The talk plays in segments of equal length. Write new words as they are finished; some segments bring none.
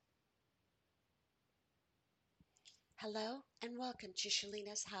Hello and welcome to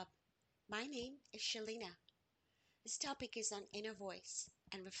Shalina's Hub. My name is Shalina. This topic is on inner voice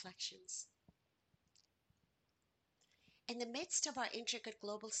and reflections. In the midst of our intricate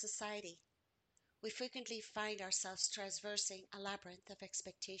global society, we frequently find ourselves traversing a labyrinth of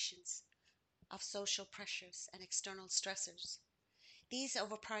expectations, of social pressures and external stressors. These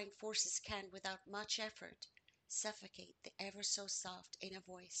overpowering forces can, without much effort, suffocate the ever so soft inner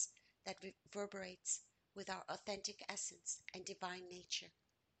voice that reverberates with our authentic essence and divine nature.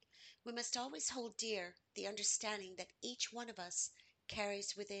 We must always hold dear the understanding that each one of us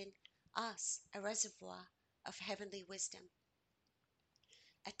carries within us a reservoir of heavenly wisdom,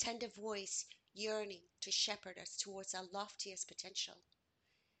 a tender voice yearning to shepherd us towards our loftiest potential,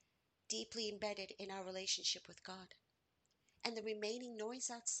 deeply embedded in our relationship with God. And the remaining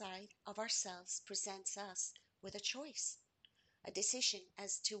noise outside of ourselves presents us with a choice, a decision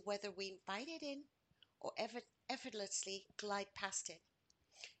as to whether we invite it in or effortlessly glide past it,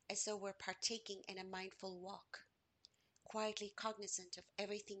 as though we're partaking in a mindful walk, quietly cognizant of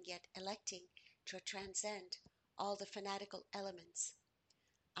everything yet electing to transcend all the fanatical elements.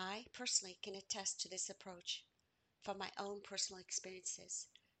 I personally can attest to this approach from my own personal experiences,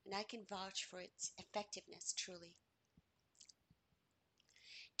 and I can vouch for its effectiveness truly.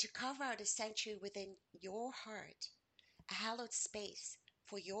 To carve out a sanctuary within your heart, a hallowed space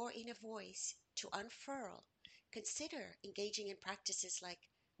for your inner voice to unfurl, consider engaging in practices like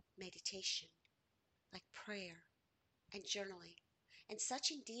meditation, like prayer, and journaling. And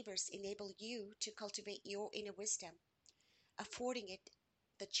such endeavors enable you to cultivate your inner wisdom, affording it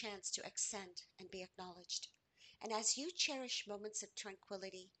the chance to ascend and be acknowledged. And as you cherish moments of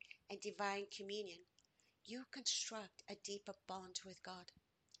tranquility and divine communion, you construct a deeper bond with God,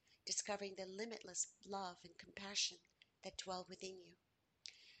 discovering the limitless love and compassion that dwell within you.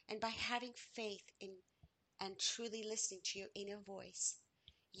 And by having faith in and truly listening to your inner voice,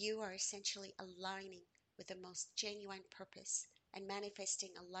 you are essentially aligning with the most genuine purpose and manifesting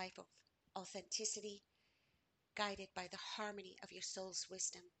a life of authenticity guided by the harmony of your soul's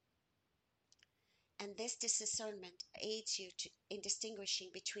wisdom. And this discernment aids you in distinguishing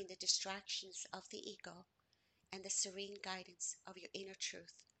between the distractions of the ego and the serene guidance of your inner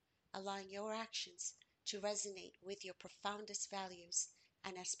truth, allowing your actions to resonate with your profoundest values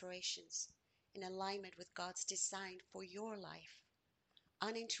and aspirations in alignment with God's design for your life.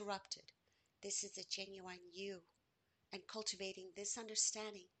 Uninterrupted, this is the genuine you, and cultivating this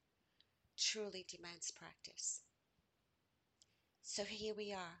understanding truly demands practice. So here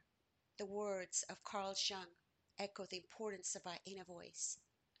we are. The words of Carl Jung echo the importance of our inner voice.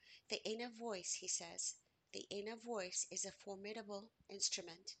 The inner voice, he says, the inner voice is a formidable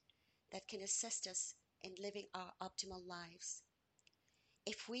instrument that can assist us in living our optimal lives.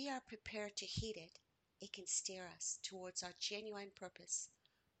 If we are prepared to heed it, it can steer us towards our genuine purpose,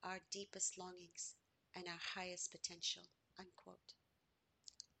 our deepest longings, and our highest potential. Unquote.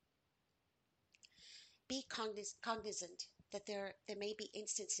 Be cognizant that there may be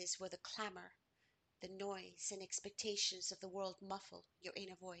instances where the clamor, the noise, and expectations of the world muffle your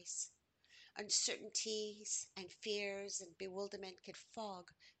inner voice. Uncertainties and fears and bewilderment can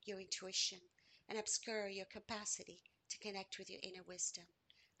fog your intuition and obscure your capacity to connect with your inner wisdom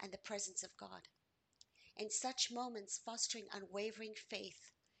and the presence of God. In such moments, fostering unwavering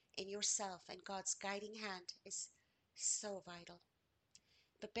faith in yourself and God's guiding hand is so vital.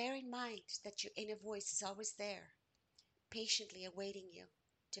 But bear in mind that your inner voice is always there, patiently awaiting you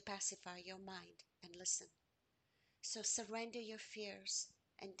to pacify your mind and listen. So surrender your fears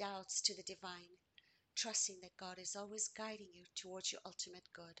and doubts to the divine, trusting that God is always guiding you towards your ultimate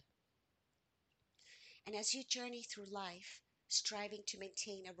good. And as you journey through life, striving to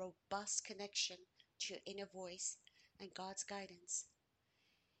maintain a robust connection to your inner voice and God's guidance,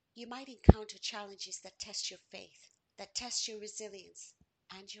 you might encounter challenges that test your faith, that test your resilience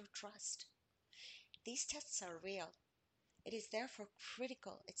and your trust. These tests are real. It is therefore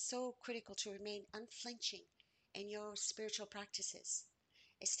critical, it's so critical to remain unflinching in your spiritual practices,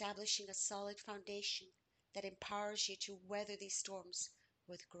 establishing a solid foundation that empowers you to weather these storms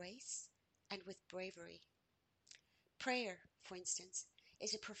with grace and with bravery. Prayer, for instance,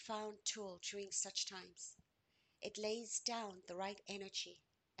 is a profound tool during such times. It lays down the right energy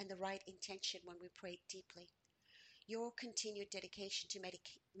and the right intention when we pray deeply. Your continued dedication to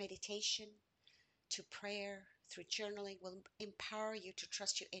meditation, to prayer, through journaling will empower you to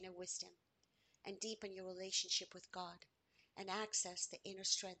trust your inner wisdom and deepen your relationship with God and access the inner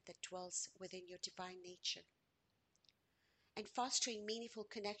strength that dwells within your divine nature. And fostering meaningful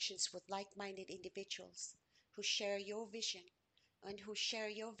connections with like-minded individuals who share your vision and who share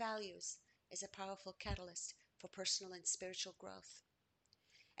your values is a powerful catalyst for personal and spiritual growth.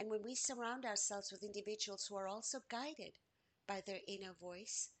 And when we surround ourselves with individuals who are also guided by their inner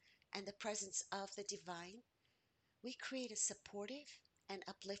voice and the presence of the divine, we create a supportive and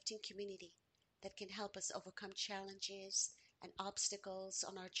uplifting community that can help us overcome challenges and obstacles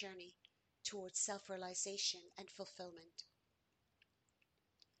on our journey towards self realization and fulfillment.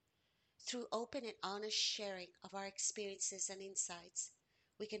 Through open and honest sharing of our experiences and insights,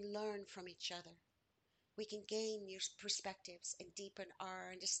 we can learn from each other. We can gain new perspectives and deepen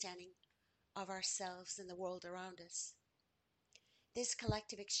our understanding of ourselves and the world around us. This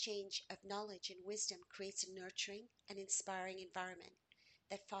collective exchange of knowledge and wisdom creates a nurturing and inspiring environment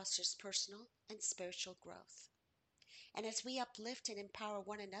that fosters personal and spiritual growth. And as we uplift and empower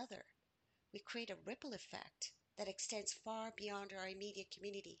one another, we create a ripple effect that extends far beyond our immediate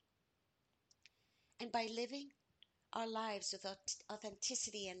community. And by living our lives with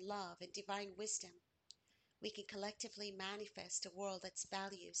authenticity and love and divine wisdom, we can collectively manifest a world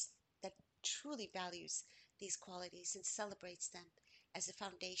that truly values these qualities and celebrates them as the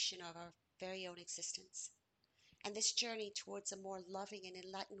foundation of our very own existence. And this journey towards a more loving and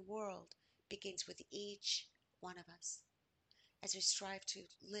enlightened world begins with each one of us as we strive to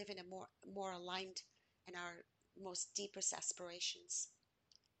live in a more aligned in our most deepest aspirations.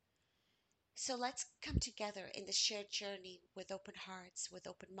 So let's come together in the shared journey with open hearts, with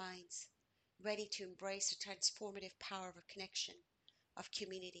open minds, ready to embrace the transformative power of a connection, of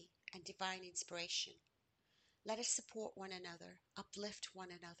community, and divine inspiration. Let us support one another, uplift one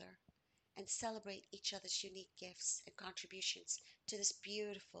another, and celebrate each other's unique gifts and contributions to this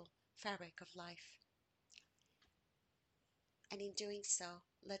beautiful fabric of life. And in doing so,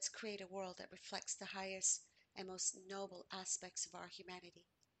 let's create a world that reflects the highest and most noble aspects of our humanity.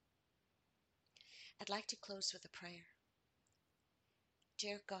 I'd like to close with a prayer.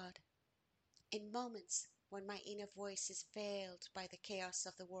 Dear God, in moments when my inner voice is veiled by the chaos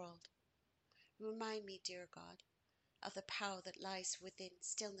of the world, remind me, dear God, of the power that lies within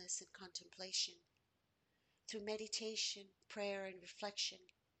stillness and contemplation. Through meditation, prayer, and reflection,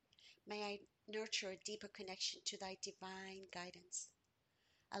 may I nurture a deeper connection to thy divine guidance,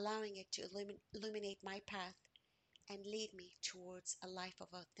 allowing it to illuminate my path and lead me towards a life of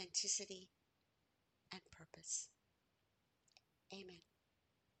authenticity and purpose. Amen.